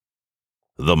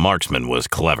The marksman was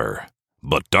clever,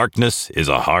 but darkness is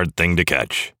a hard thing to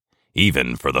catch,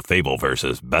 even for the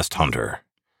Fableverse's best hunter.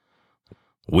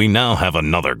 We now have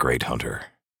another great hunter,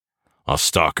 a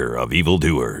stalker of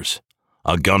evildoers,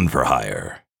 a gun for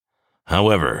hire.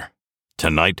 However,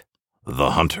 tonight,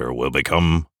 the hunter will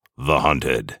become the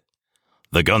hunted.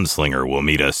 The gunslinger will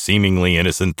meet a seemingly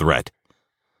innocent threat,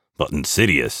 but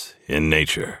insidious in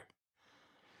nature.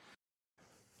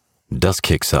 Dust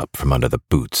kicks up from under the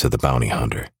boots of the bounty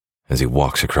hunter as he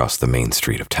walks across the main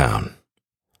street of town.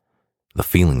 The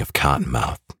feeling of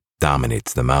cottonmouth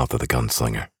dominates the mouth of the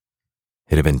gunslinger.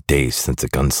 It had been days since a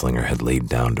gunslinger had laid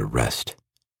down to rest,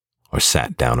 or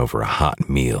sat down over a hot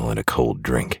meal and a cold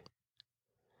drink.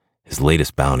 His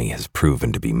latest bounty has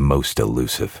proven to be most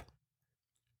elusive.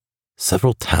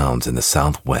 Several towns in the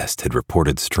Southwest had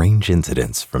reported strange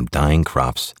incidents, from dying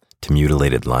crops to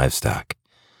mutilated livestock,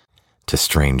 to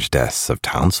strange deaths of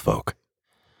townsfolk.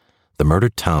 The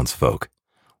murdered townsfolk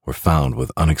were found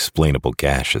with unexplainable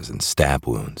gashes and stab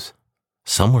wounds.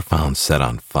 Some were found set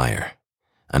on fire,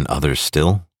 and others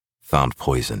still found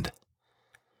poisoned.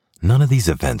 None of these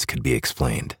events could be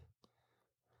explained.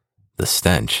 The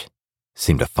stench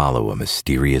seemed to follow a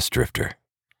mysterious drifter.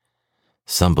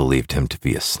 Some believed him to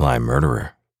be a sly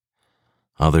murderer.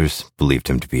 Others believed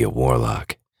him to be a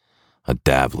warlock, a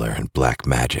dabbler in black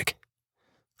magic.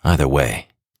 Either way,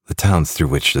 the towns through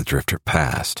which the drifter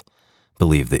passed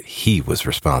believed that he was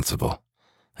responsible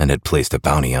and had placed a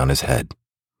bounty on his head.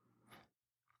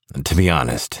 And to be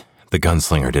honest, the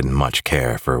gunslinger didn't much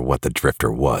care for what the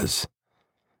drifter was.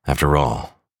 After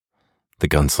all, the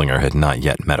gunslinger had not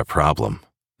yet met a problem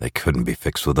that couldn't be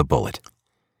fixed with a bullet.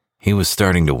 He was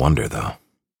starting to wonder, though.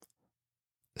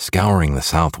 Scouring the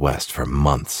Southwest for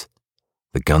months,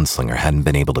 the gunslinger hadn't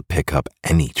been able to pick up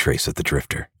any trace of the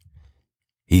drifter,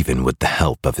 even with the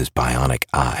help of his bionic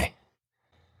eye.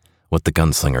 What the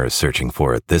gunslinger is searching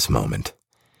for at this moment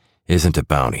isn't a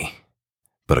bounty,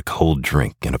 but a cold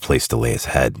drink and a place to lay his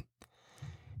head.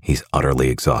 He's utterly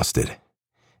exhausted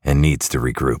and needs to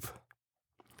regroup.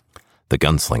 The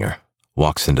gunslinger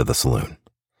walks into the saloon,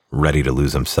 ready to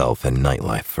lose himself in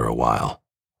nightlife for a while.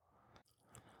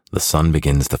 The sun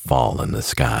begins to fall in the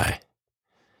sky,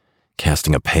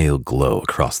 casting a pale glow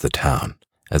across the town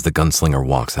as the gunslinger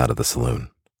walks out of the saloon.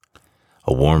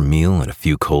 A warm meal and a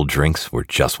few cold drinks were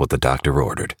just what the doctor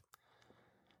ordered.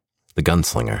 The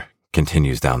gunslinger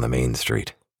continues down the main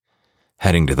street,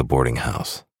 heading to the boarding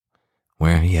house,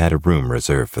 where he had a room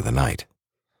reserved for the night.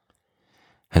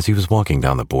 As he was walking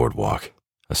down the boardwalk,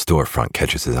 a storefront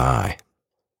catches his eye.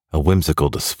 A whimsical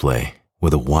display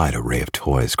with a wide array of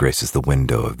toys graces the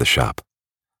window of the shop.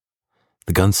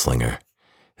 The gunslinger,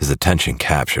 his attention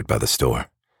captured by the store,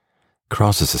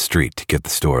 crosses the street to give the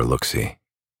store a look-see.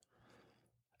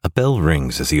 A bell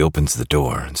rings as he opens the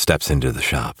door and steps into the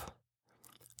shop.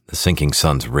 The sinking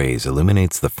sun's rays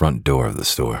illuminates the front door of the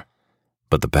store,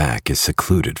 but the back is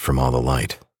secluded from all the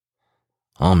light.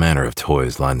 All manner of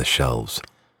toys line the shelves.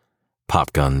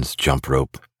 Pop guns, jump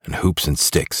rope, and hoops and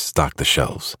sticks stock the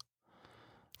shelves.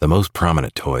 The most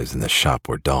prominent toys in the shop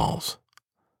were dolls.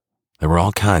 There were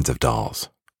all kinds of dolls.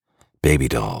 Baby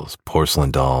dolls,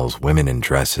 porcelain dolls, women in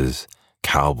dresses,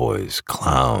 cowboys,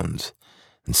 clowns,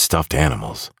 and stuffed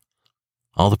animals.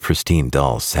 All the pristine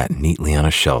dolls sat neatly on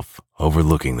a shelf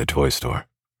overlooking the toy store.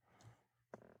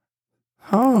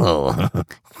 "Oh,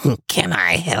 can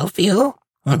I help you?"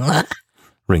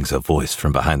 rings a voice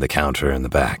from behind the counter in the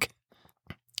back.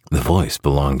 The voice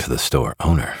belonged to the store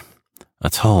owner, a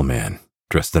tall man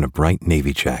dressed in a bright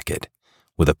navy jacket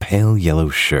with a pale yellow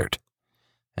shirt.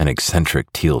 An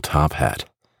eccentric teal top hat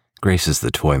graces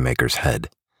the toy maker's head,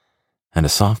 and a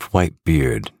soft white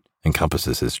beard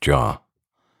encompasses his jaw.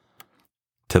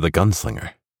 To the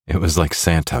gunslinger, it was like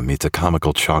Santa meets a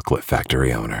comical chocolate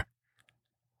factory owner.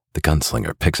 The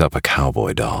gunslinger picks up a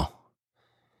cowboy doll.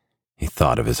 He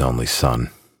thought of his only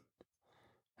son,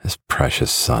 his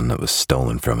precious son that was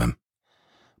stolen from him,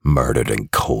 murdered in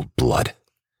cold blood.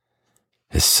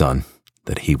 His son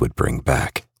that he would bring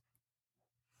back.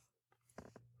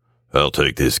 "I'll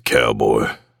take this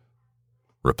cowboy,"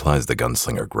 replies the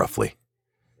gunslinger gruffly.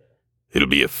 "It'll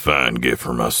be a fine gift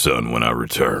for my son when I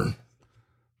return."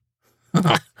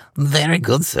 "Very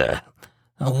good, sir.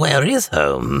 Where is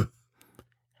home?"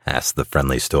 asked the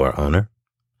friendly store owner.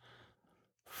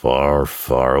 "Far,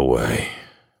 far away,"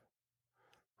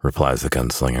 replies the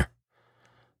gunslinger,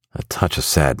 a touch of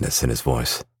sadness in his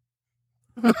voice.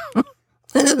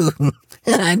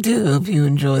 "I do hope you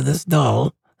enjoy this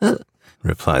doll,"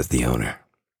 replies the owner.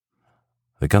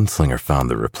 The gunslinger found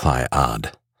the reply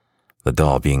odd, the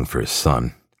doll being for his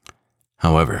son.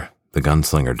 However, the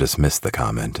gunslinger dismissed the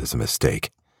comment as a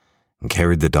mistake, and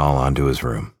carried the doll onto his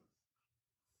room.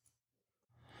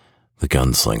 The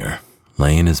gunslinger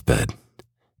lay in his bed,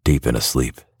 deep in a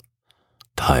sleep,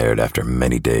 tired after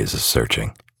many days of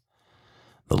searching.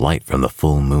 The light from the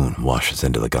full moon washes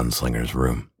into the gunslinger's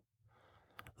room.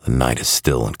 The night is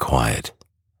still and quiet.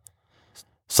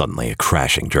 Suddenly, a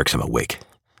crashing jerks him awake.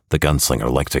 The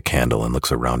gunslinger lights a candle and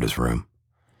looks around his room.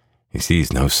 He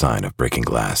sees no sign of breaking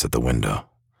glass at the window,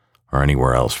 or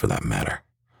anywhere else for that matter.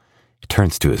 He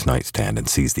turns to his nightstand and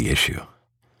sees the issue.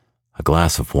 A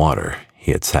glass of water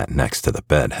he had sat next to the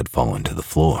bed had fallen to the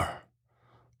floor,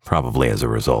 probably as a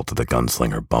result of the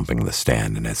gunslinger bumping the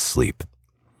stand in his sleep.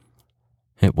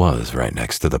 It was right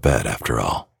next to the bed, after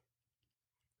all.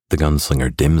 The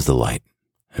gunslinger dims the light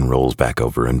and rolls back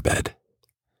over in bed,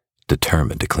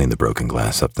 determined to clean the broken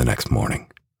glass up the next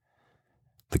morning.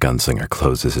 The gunslinger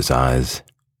closes his eyes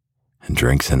and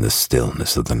drinks in the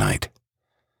stillness of the night.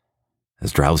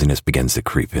 As drowsiness begins to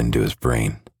creep into his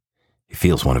brain, he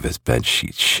feels one of his bed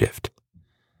sheets shift,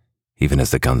 even as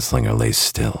the gunslinger lays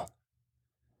still.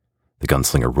 The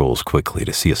gunslinger rolls quickly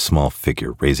to see a small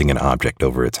figure raising an object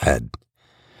over its head,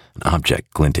 an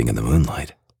object glinting in the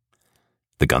moonlight.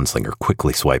 The gunslinger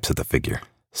quickly swipes at the figure,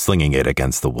 slinging it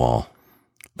against the wall.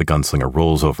 The gunslinger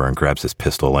rolls over and grabs his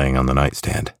pistol laying on the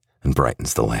nightstand and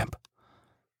brightens the lamp.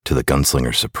 To the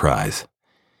gunslinger's surprise,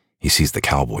 he sees the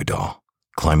cowboy doll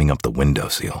climbing up the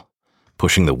windowsill,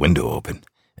 pushing the window open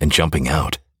and jumping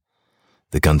out.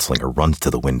 The gunslinger runs to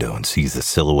the window and sees the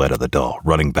silhouette of the doll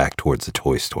running back towards the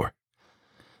toy store.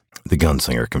 The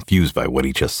gunslinger, confused by what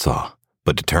he just saw,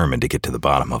 but determined to get to the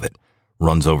bottom of it,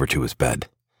 runs over to his bed,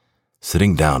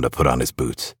 sitting down to put on his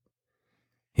boots.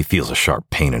 He feels a sharp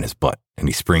pain in his butt, and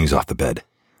he springs off the bed.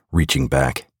 Reaching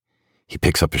back, he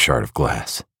picks up a shard of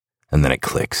glass, and then it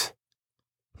clicks.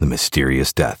 The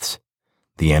mysterious deaths,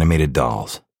 the animated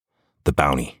dolls, the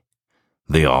bounty,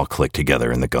 they all click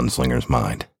together in the gunslinger's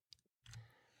mind.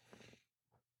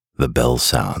 The bell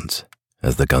sounds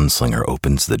as the gunslinger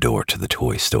opens the door to the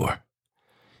toy store.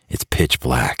 It's pitch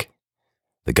black.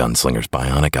 The gunslinger's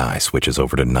bionic eye switches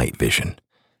over to night vision,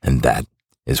 and that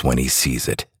is when he sees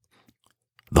it.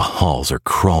 The halls are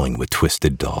crawling with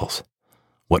twisted dolls.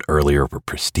 What earlier were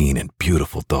pristine and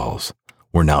beautiful dolls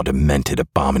were now demented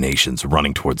abominations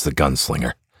running towards the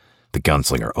gunslinger. The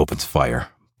gunslinger opens fire,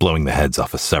 blowing the heads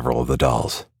off of several of the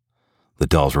dolls. The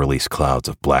dolls release clouds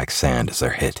of black sand as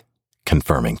they're hit,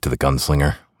 confirming to the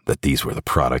gunslinger that these were the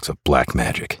products of black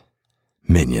magic,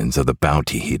 minions of the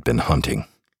bounty he'd been hunting.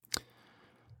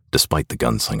 Despite the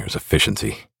gunslinger's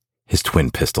efficiency, his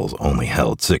twin pistols only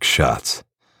held 6 shots,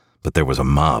 but there was a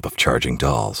mob of charging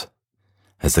dolls.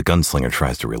 As the gunslinger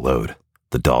tries to reload,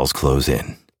 the dolls close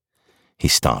in. He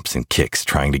stomps and kicks,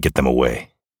 trying to get them away.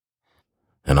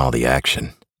 In all the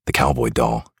action, the cowboy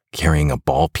doll, carrying a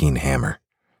ball-peen hammer,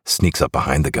 sneaks up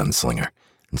behind the gunslinger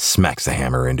and smacks the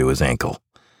hammer into his ankle.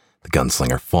 The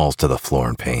gunslinger falls to the floor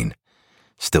in pain,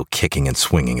 still kicking and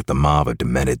swinging at the mob of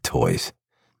demented toys.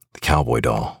 The cowboy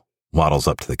doll waddles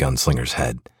up to the gunslinger's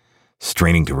head,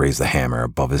 straining to raise the hammer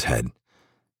above his head.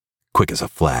 Quick as a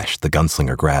flash, the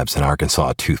gunslinger grabs an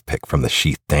Arkansas toothpick from the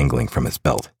sheath dangling from his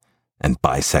belt and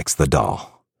bisects the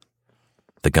doll.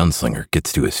 The gunslinger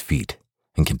gets to his feet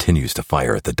and continues to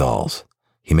fire at the dolls.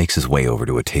 He makes his way over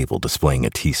to a table displaying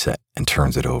a tea set and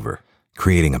turns it over,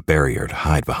 creating a barrier to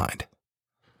hide behind.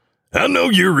 I know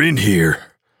you're in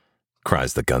here,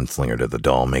 cries the gunslinger to the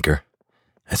doll maker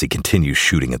as he continues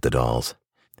shooting at the dolls.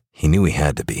 He knew he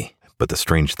had to be, but the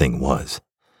strange thing was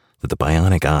that the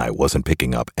bionic eye wasn't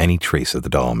picking up any trace of the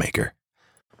doll maker.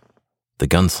 The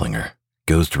gunslinger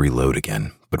goes to reload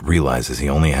again, but realizes he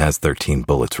only has 13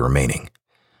 bullets remaining.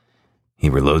 He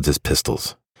reloads his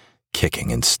pistols,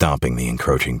 kicking and stomping the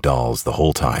encroaching dolls the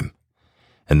whole time,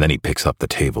 and then he picks up the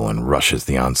table and rushes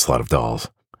the onslaught of dolls,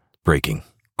 breaking,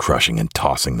 crushing, and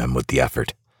tossing them with the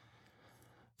effort.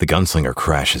 The gunslinger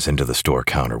crashes into the store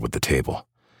counter with the table,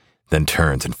 then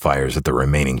turns and fires at the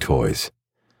remaining toys.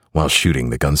 While shooting,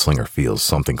 the gunslinger feels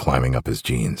something climbing up his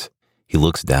jeans. He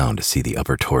looks down to see the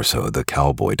upper torso of the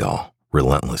cowboy doll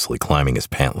relentlessly climbing his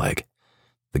pant leg.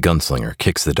 The gunslinger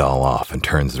kicks the doll off and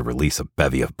turns to release a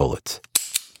bevy of bullets.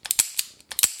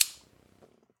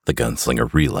 The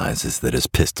gunslinger realizes that his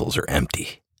pistols are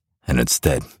empty, and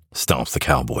instead stomps the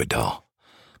cowboy doll,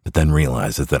 but then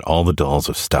realizes that all the dolls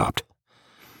have stopped.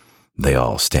 They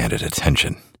all stand at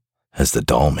attention as the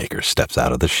doll maker steps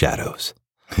out of the shadows.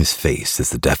 His face is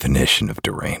the definition of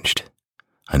deranged.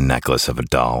 A necklace of a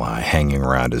doll eye hanging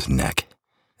around his neck,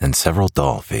 and several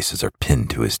doll faces are pinned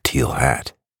to his teal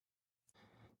hat.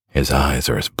 His eyes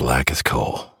are as black as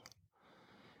coal.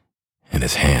 In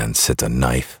his hand sits a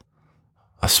knife,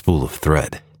 a spool of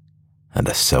thread, and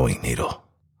a sewing needle.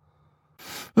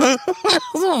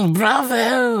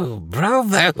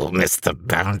 Bravo, Mr.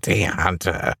 Bounty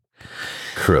Hunter,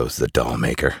 crows the doll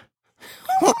maker.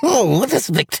 What a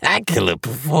spectacular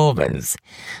performance.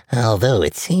 Although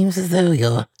it seems as though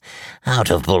you're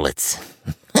out of bullets.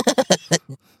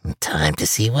 Time to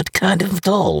see what kind of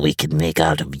doll we can make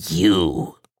out of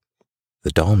you. The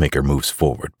doll maker moves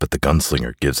forward, but the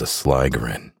gunslinger gives a sly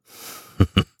grin.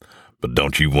 But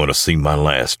don't you want to see my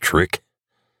last trick?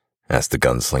 asked the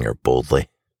gunslinger boldly.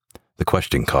 The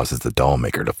question causes the doll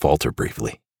maker to falter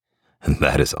briefly, and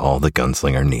that is all the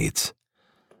gunslinger needs.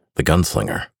 The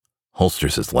gunslinger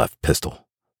holsters his left pistol,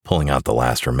 pulling out the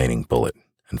last remaining bullet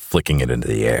and flicking it into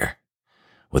the air.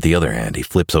 With the other hand, he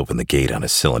flips open the gate on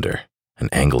his cylinder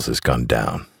and angles his gun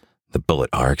down. The bullet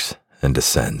arcs and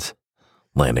descends,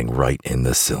 landing right in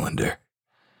the cylinder.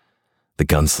 The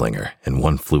gunslinger, in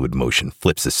one fluid motion,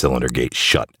 flips the cylinder gate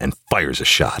shut and fires a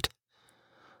shot.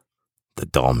 The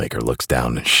doll maker looks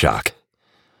down in shock,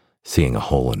 seeing a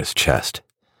hole in his chest.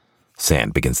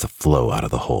 Sand begins to flow out of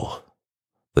the hole.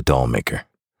 The doll maker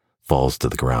falls to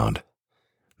the ground,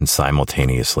 and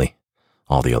simultaneously,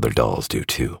 all the other dolls do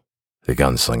too. The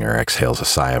gunslinger exhales a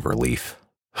sigh of relief.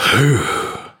 Phew,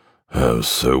 I'm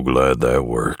so glad that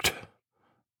worked,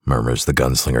 murmurs the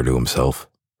gunslinger to himself.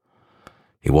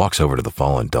 He walks over to the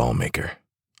fallen doll maker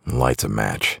and lights a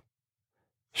match.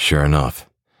 Sure enough,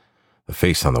 the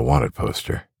face on the wanted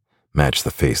poster matched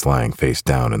the face lying face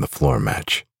down in the floor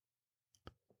match.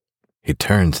 He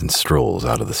turns and strolls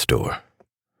out of the store.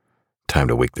 Time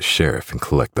to wake the sheriff and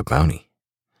collect the bounty.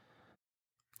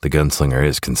 The gunslinger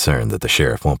is concerned that the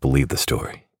sheriff won't believe the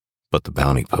story, but the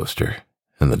bounty poster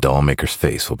and the doll maker's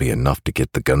face will be enough to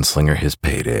get the gunslinger his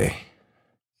payday.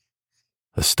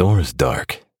 The store is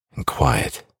dark and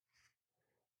quiet.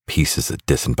 Pieces of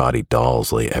disembodied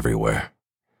dolls lay everywhere.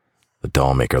 The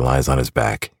doll maker lies on his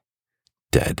back,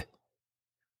 dead.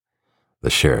 The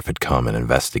sheriff had come and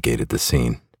investigated the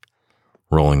scene,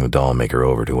 rolling the doll maker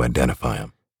over to identify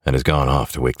him, and has gone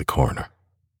off to wake the coroner.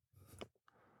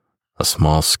 A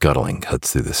small scuttling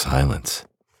cuts through the silence.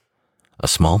 A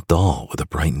small doll with a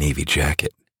bright navy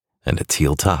jacket and a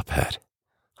teal top hat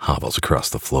hobbles across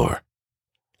the floor.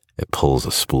 It pulls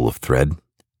a spool of thread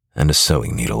and a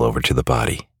sewing needle over to the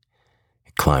body.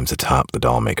 It climbs atop the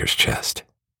doll maker's chest.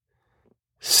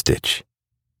 Stitch,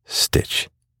 stitch,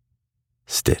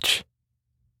 stitch.